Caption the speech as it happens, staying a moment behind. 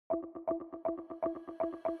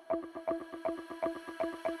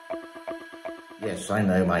Yes, I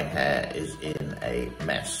know my hair is in a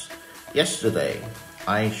mess. Yesterday,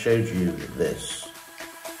 I showed you this.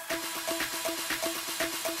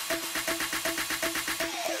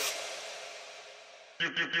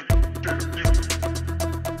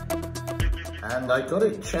 And I got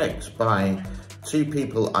it checked by two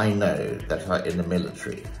people I know that are in the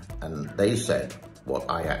military, and they said what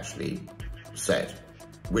I actually said,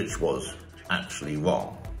 which was actually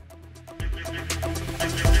wrong.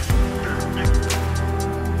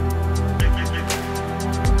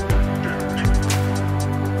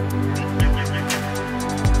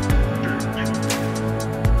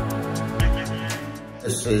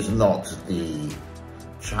 This is not the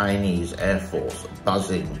Chinese Air Force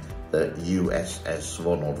buzzing the Uss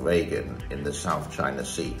Ronald Regan in the South China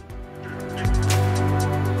Sea.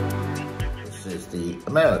 This is the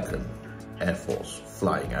American Air Force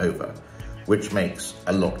flying over, which makes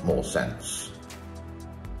a lot more sense.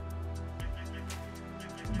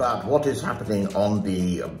 But what is happening on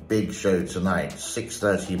the big show tonight,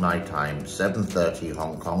 6:30 my time, 7:30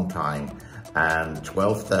 Hong Kong time, and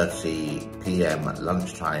 12:30 PM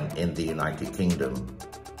lunchtime in the United Kingdom,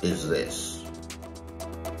 is this.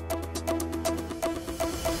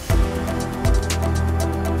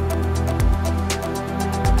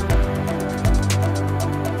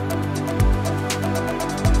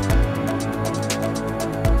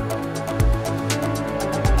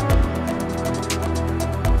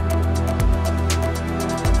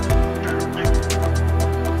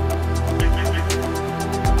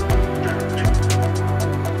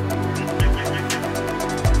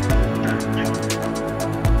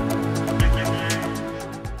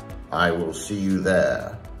 I will see you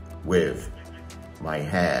there with my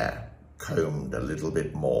hair combed a little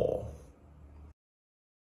bit more.